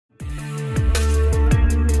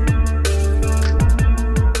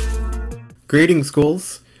Greetings,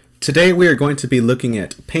 schools. Today we are going to be looking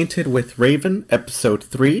at Painted with Raven, Episode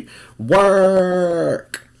 3,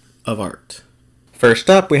 Work of Art. First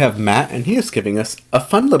up, we have Matt, and he is giving us a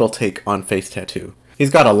fun little take on face tattoo. He's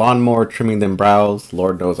got a lawnmower trimming them brows.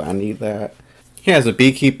 Lord knows I need that. He has a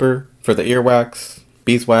beekeeper for the earwax,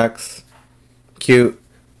 beeswax. Cute.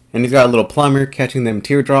 And he's got a little plumber catching them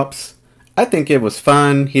teardrops. I think it was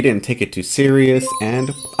fun. He didn't take it too serious,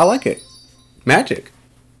 and I like it. Magic.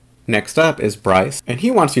 Next up is Bryce, and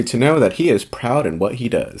he wants you to know that he is proud in what he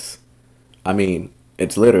does. I mean,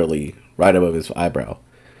 it's literally right above his eyebrow.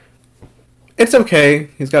 It's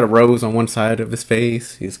okay. He's got a rose on one side of his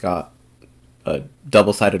face. He's got a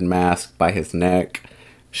double-sided mask by his neck,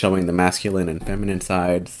 showing the masculine and feminine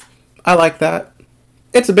sides. I like that.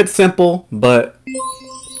 It's a bit simple, but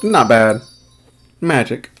not bad.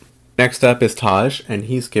 Magic. Next up is Taj, and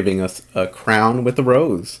he's giving us a crown with a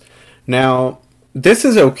rose. Now, this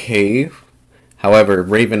is okay. However,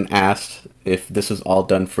 Raven asked if this was all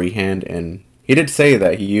done freehand, and he did say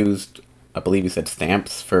that he used, I believe he said,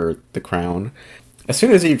 stamps for the crown. As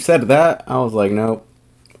soon as he said that, I was like, nope.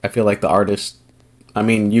 I feel like the artist, I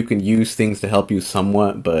mean, you can use things to help you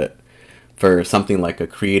somewhat, but for something like a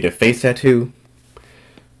creative face tattoo,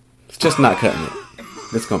 it's just not cutting it.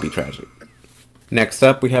 It's gonna be tragic. Next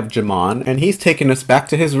up, we have Jamon, and he's taking us back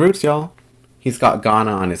to his roots, y'all. He's got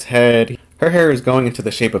Ghana on his head. Her hair is going into the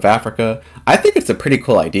shape of Africa. I think it's a pretty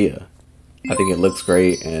cool idea. I think it looks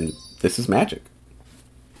great, and this is magic.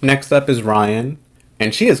 Next up is Ryan,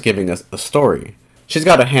 and she is giving us a story. She's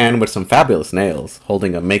got a hand with some fabulous nails,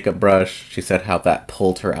 holding a makeup brush. She said how that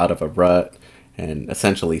pulled her out of a rut and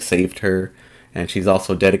essentially saved her. And she's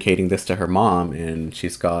also dedicating this to her mom, and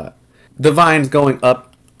she's got the vines going up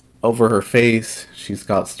over her face. She's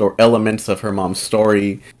got elements of her mom's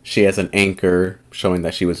story. She has an anchor showing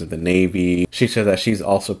that she was in the Navy. She said that she's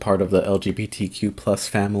also part of the LGBTQ plus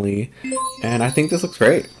family. And I think this looks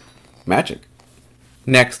great. Magic.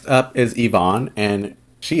 Next up is Yvonne, and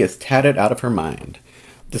she is tatted out of her mind.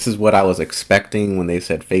 This is what I was expecting when they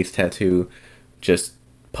said face tattoo. Just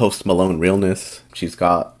Post Malone realness. She's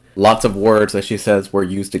got lots of words that she says were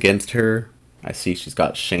used against her. I see she's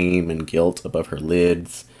got shame and guilt above her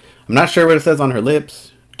lids. I'm not sure what it says on her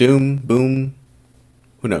lips. Doom, boom,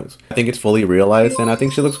 who knows? I think it's fully realized, and I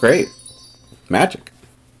think she looks great. Magic.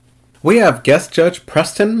 We have guest judge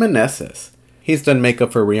Preston Meneses. He's done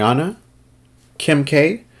makeup for Rihanna, Kim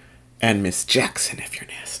K, and Miss Jackson if you're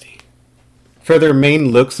nasty. For their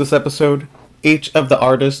main looks this episode, each of the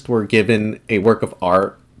artists were given a work of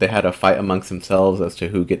art. They had a fight amongst themselves as to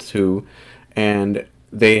who gets who, and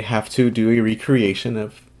they have to do a recreation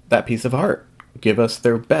of that piece of art. Give us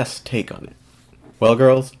their best take on it. Well,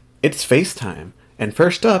 girls, it's FaceTime, and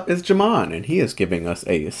first up is Jamon, and he is giving us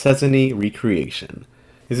a Sesame recreation.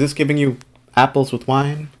 Is this giving you apples with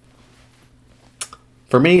wine?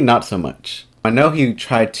 For me, not so much. I know he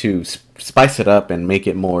tried to spice it up and make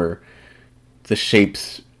it more, the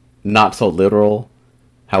shapes not so literal.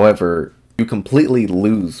 However, you completely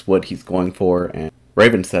lose what he's going for, and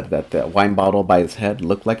Raven said that the wine bottle by his head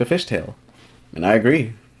looked like a fishtail. And I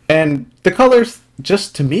agree. And the colors,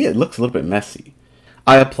 just to me, it looks a little bit messy.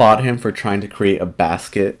 I applaud him for trying to create a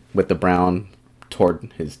basket with the brown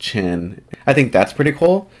toward his chin. I think that's pretty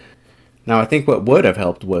cool. Now, I think what would have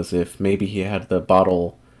helped was if maybe he had the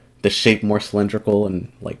bottle, the shape more cylindrical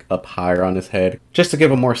and like up higher on his head, just to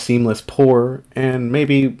give a more seamless pour. And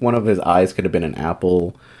maybe one of his eyes could have been an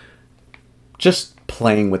apple. Just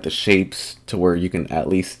playing with the shapes to where you can at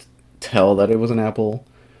least tell that it was an apple.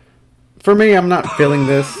 For me, I'm not feeling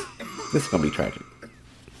this. This is going to be tragic.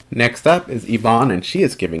 Next up is Yvonne, and she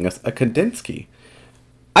is giving us a Kandinsky.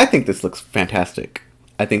 I think this looks fantastic.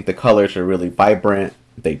 I think the colors are really vibrant.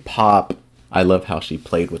 They pop. I love how she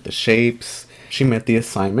played with the shapes. She met the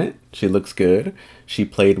assignment. She looks good. She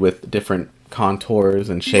played with different contours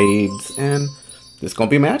and shades, and this is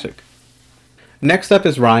going to be magic. Next up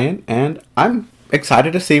is Ryan, and I'm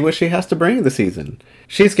excited to see what she has to bring this season.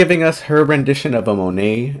 She's giving us her rendition of a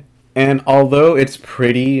Monet. And although it's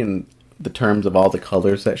pretty in the terms of all the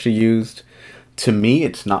colors that she used, to me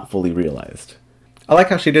it's not fully realized. I like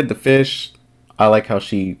how she did the fish. I like how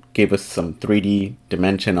she gave us some 3D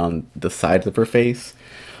dimension on the sides of her face.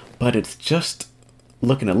 But it's just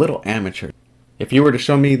looking a little amateur. If you were to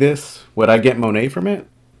show me this, would I get Monet from it?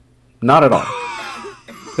 Not at all.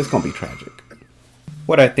 It's gonna be tragic.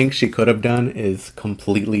 What I think she could have done is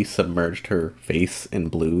completely submerged her face in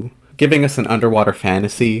blue, giving us an underwater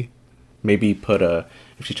fantasy. Maybe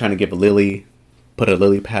if she's trying to give a lily, put a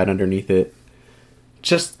lily pad underneath it.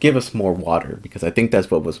 Just give us more water, because I think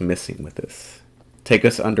that's what was missing with this. Take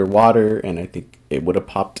us underwater, and I think it would have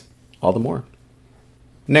popped all the more.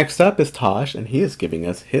 Next up is Taj, and he is giving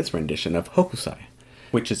us his rendition of Hokusai,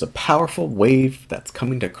 which is a powerful wave that's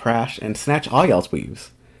coming to crash and snatch all y'all's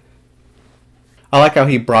weaves. I like how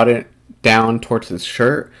he brought it down towards his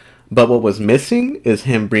shirt, but what was missing is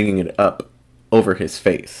him bringing it up over his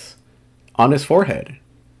face, on his forehead.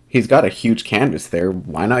 He's got a huge canvas there,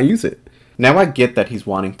 why not use it? Now I get that he's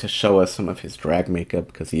wanting to show us some of his drag makeup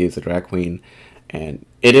because he is a drag queen, and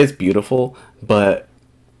it is beautiful, but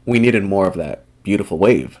we needed more of that beautiful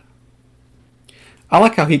wave. I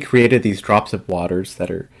like how he created these drops of waters that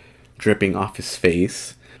are dripping off his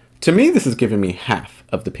face. To me, this is giving me half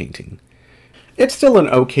of the painting. It's still an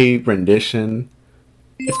okay rendition.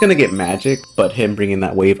 It's gonna get magic, but him bringing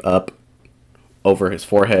that wave up over his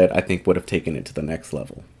forehead, I think would have taken it to the next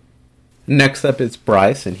level. Next up is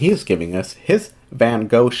Bryce, and he is giving us his Van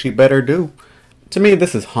Gogh She Better Do. To me,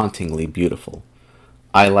 this is hauntingly beautiful.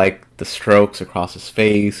 I like the strokes across his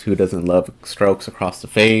face. Who doesn't love strokes across the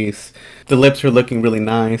face? The lips are looking really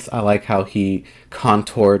nice. I like how he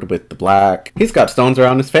contoured with the black. He's got stones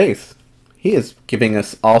around his face. He is giving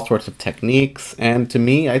us all sorts of techniques, and to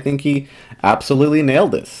me, I think he absolutely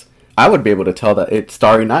nailed this. I would be able to tell that it's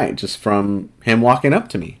Starry Night just from him walking up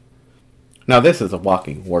to me. Now this is a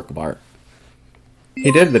walking work of art.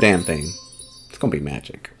 He did the damn thing. It's gonna be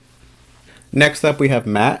magic. Next up we have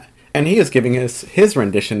Matt, and he is giving us his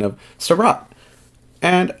rendition of Surat.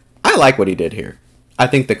 And I like what he did here. I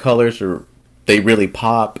think the colors they really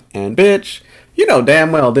pop, and bitch, you know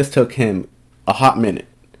damn well this took him a hot minute.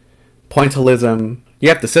 Pointillism, you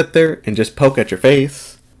have to sit there and just poke at your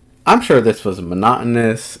face. I'm sure this was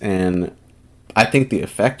monotonous, and I think the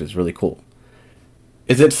effect is really cool.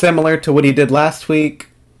 Is it similar to what he did last week?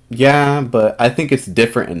 Yeah, but I think it's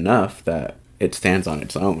different enough that it stands on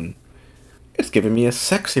its own. It's giving me a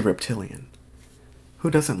sexy reptilian.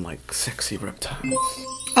 Who doesn't like sexy reptiles?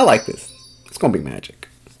 I like this. It's gonna be magic.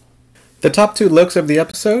 The top two looks of the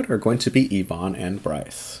episode are going to be Yvonne and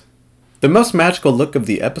Bryce. The most magical look of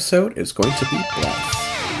the episode is going to be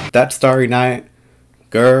Bryce. That Starry Night,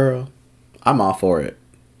 girl, I'm all for it.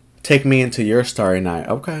 Take me into your Starry Night,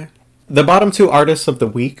 okay? The bottom two artists of the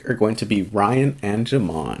week are going to be Ryan and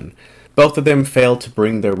Jamon. Both of them failed to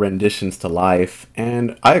bring their renditions to life,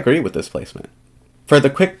 and I agree with this placement. For the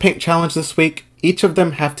quick paint challenge this week, each of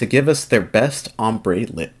them have to give us their best ombre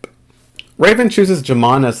lip. Raven chooses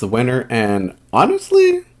Jamon as the winner, and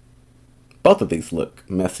honestly, both of these look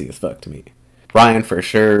messy as fuck to me. Ryan for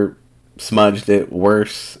sure smudged it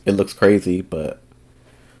worse. It looks crazy, but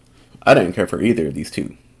I didn't care for either of these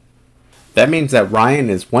two. That means that Ryan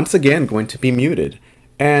is once again going to be muted,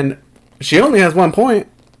 and she only has 1 point.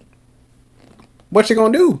 What's she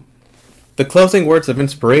gonna do? The closing words of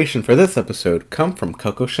inspiration for this episode come from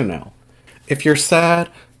Coco Chanel. If you're sad,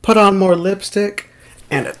 put on more lipstick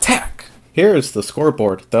and attack. Here is the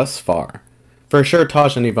scoreboard thus far. For sure,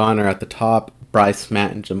 Taj and Yvonne are at the top. Bryce,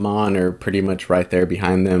 Matt, and Jamon are pretty much right there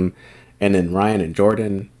behind them. And then Ryan and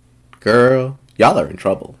Jordan, girl, y'all are in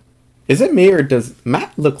trouble. Is it me, or does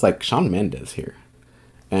Matt look like Shawn Mendes here?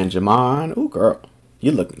 And Jamon, ooh girl,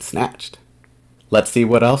 you looking snatched. Let's see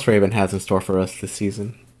what else Raven has in store for us this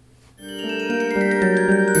season.